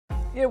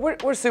Yeah,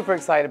 we're super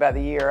excited about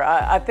the year.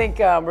 I think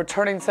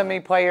returning so many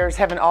players,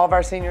 having all of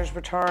our seniors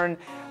return,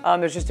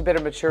 there's just a bit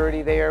of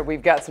maturity there.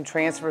 We've got some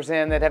transfers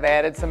in that have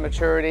added some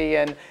maturity,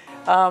 and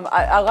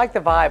I like the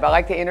vibe. I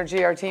like the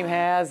energy our team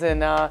has,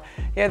 and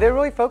yeah, they're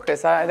really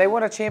focused. They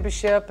won a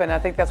championship, and I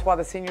think that's why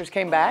the seniors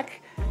came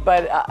back.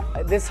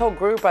 But this whole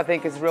group, I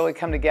think, has really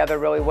come together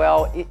really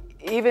well.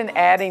 Even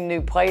adding new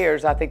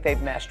players, I think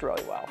they've meshed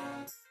really well.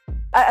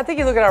 I think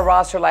you look at our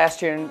roster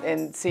last year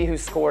and see who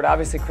scored.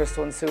 Obviously,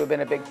 Crystal and Sue have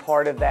been a big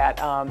part of that.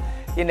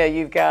 You know,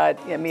 you've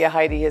got Mia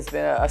Heidi has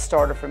been a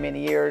starter for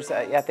many years.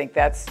 I think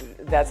that's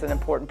an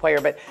important player.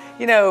 But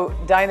you know,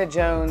 Dinah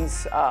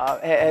Jones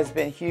has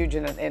been huge,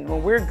 and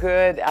when we're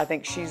good, I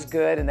think she's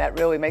good, and that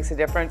really makes a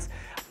difference.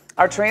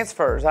 Our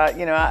transfers,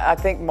 you know, I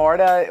think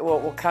Marta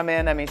will come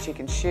in. I mean, she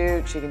can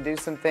shoot, she can do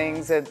some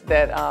things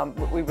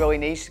that we really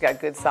need. She's got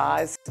good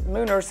size.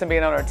 Moon Urson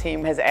being on our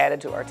team has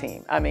added to our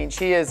team. I mean,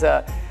 she is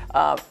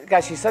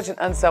gosh, she's such an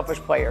unselfish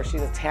player.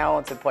 She's a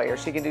talented player.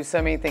 She can do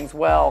so many things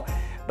well,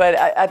 but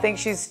I think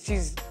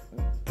she's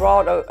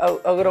brought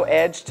a little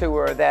edge to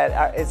her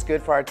that is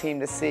good for our team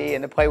to see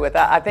and to play with.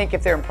 I think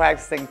if they're in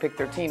practice, they can pick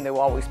their team. They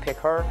will always pick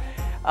her.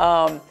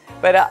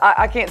 But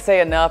I can't say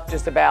enough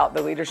just about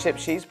the leadership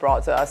she's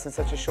brought to us in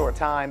such a short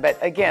time. But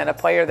again, a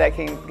player that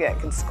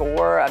can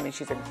score. I mean,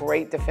 she's a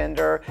great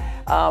defender.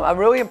 I'm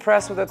really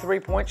impressed with her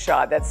three-point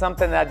shot. That's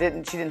something that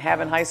she didn't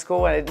have in high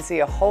school, and I didn't see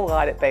a whole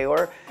lot at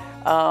Baylor.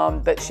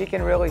 But she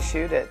can really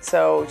shoot it.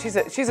 So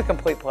she's a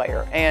complete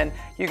player. And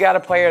you got a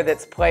player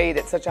that's played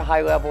at such a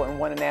high level and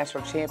won a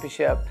national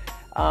championship.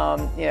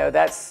 You know,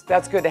 that's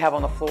good to have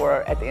on the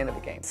floor at the end of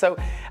the game. So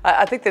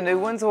I think the new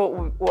ones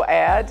will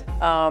add.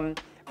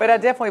 But I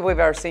definitely believe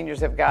our seniors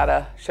have got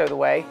to show the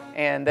way,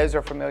 and those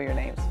are familiar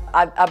names.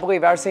 I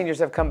believe our seniors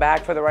have come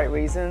back for the right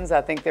reasons.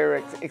 I think they're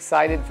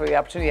excited for the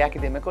opportunity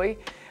academically,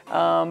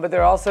 but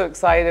they're also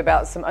excited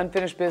about some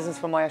unfinished business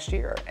from last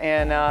year.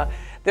 And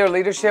their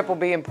leadership will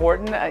be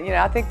important. You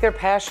know, I think their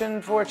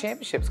passion for a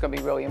championship is going to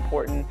be really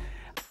important.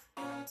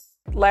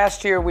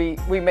 Last year, we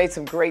made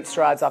some great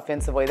strides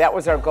offensively. That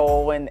was our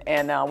goal,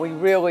 and we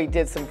really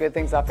did some good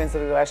things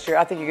offensively last year.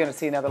 I think you're going to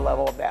see another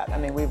level of that. I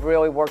mean, we've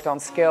really worked on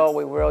skill.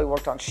 We really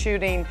worked on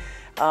shooting.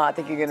 I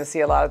think you're going to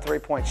see a lot of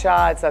three-point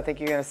shots. I think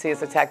you're going to see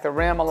us attack the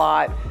rim a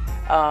lot.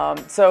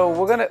 So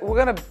we're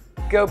gonna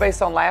go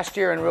based on last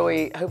year and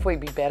really hopefully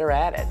be better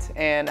at it.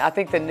 And I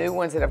think the new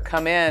ones that have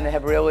come in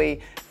have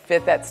really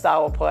fit that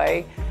style of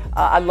play.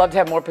 I'd love to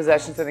have more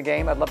possessions in the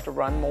game. I'd love to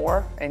run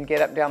more and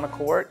get up and down the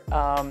court.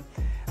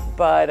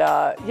 But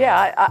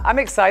yeah, I'm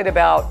excited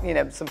about, you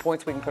know, some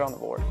points we can put on the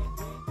board.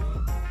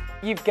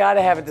 You've got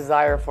to have a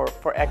desire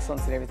for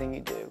excellence in everything you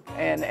do.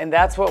 And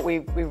that's what we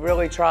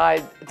really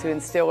tried to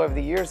instill over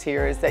the years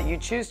here, is that you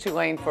choose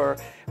Tulane for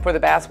the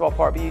basketball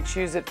part, but you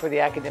choose it for the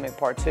academic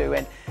part too.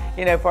 And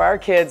you know, for our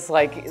kids,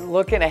 like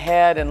looking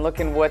ahead and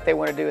looking what they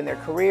want to do in their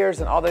careers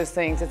and all those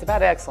things, it's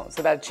about excellence, it's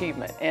about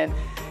achievement. And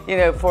you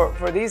know,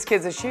 for these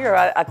kids this year,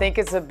 I think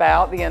it's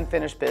about the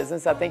unfinished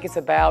business. I think it's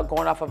about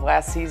going off of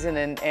last season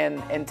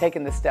and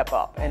taking the step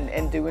up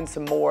and doing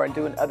some more and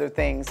doing other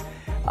things.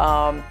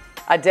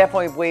 I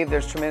definitely believe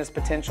there's tremendous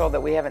potential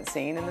that we haven't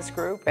seen in this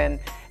group, and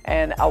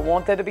I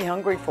want them to be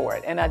hungry for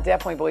it. And I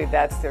definitely believe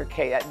that's their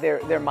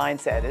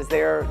mindset, is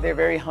they're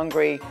very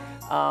hungry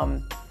to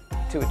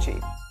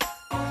achieve.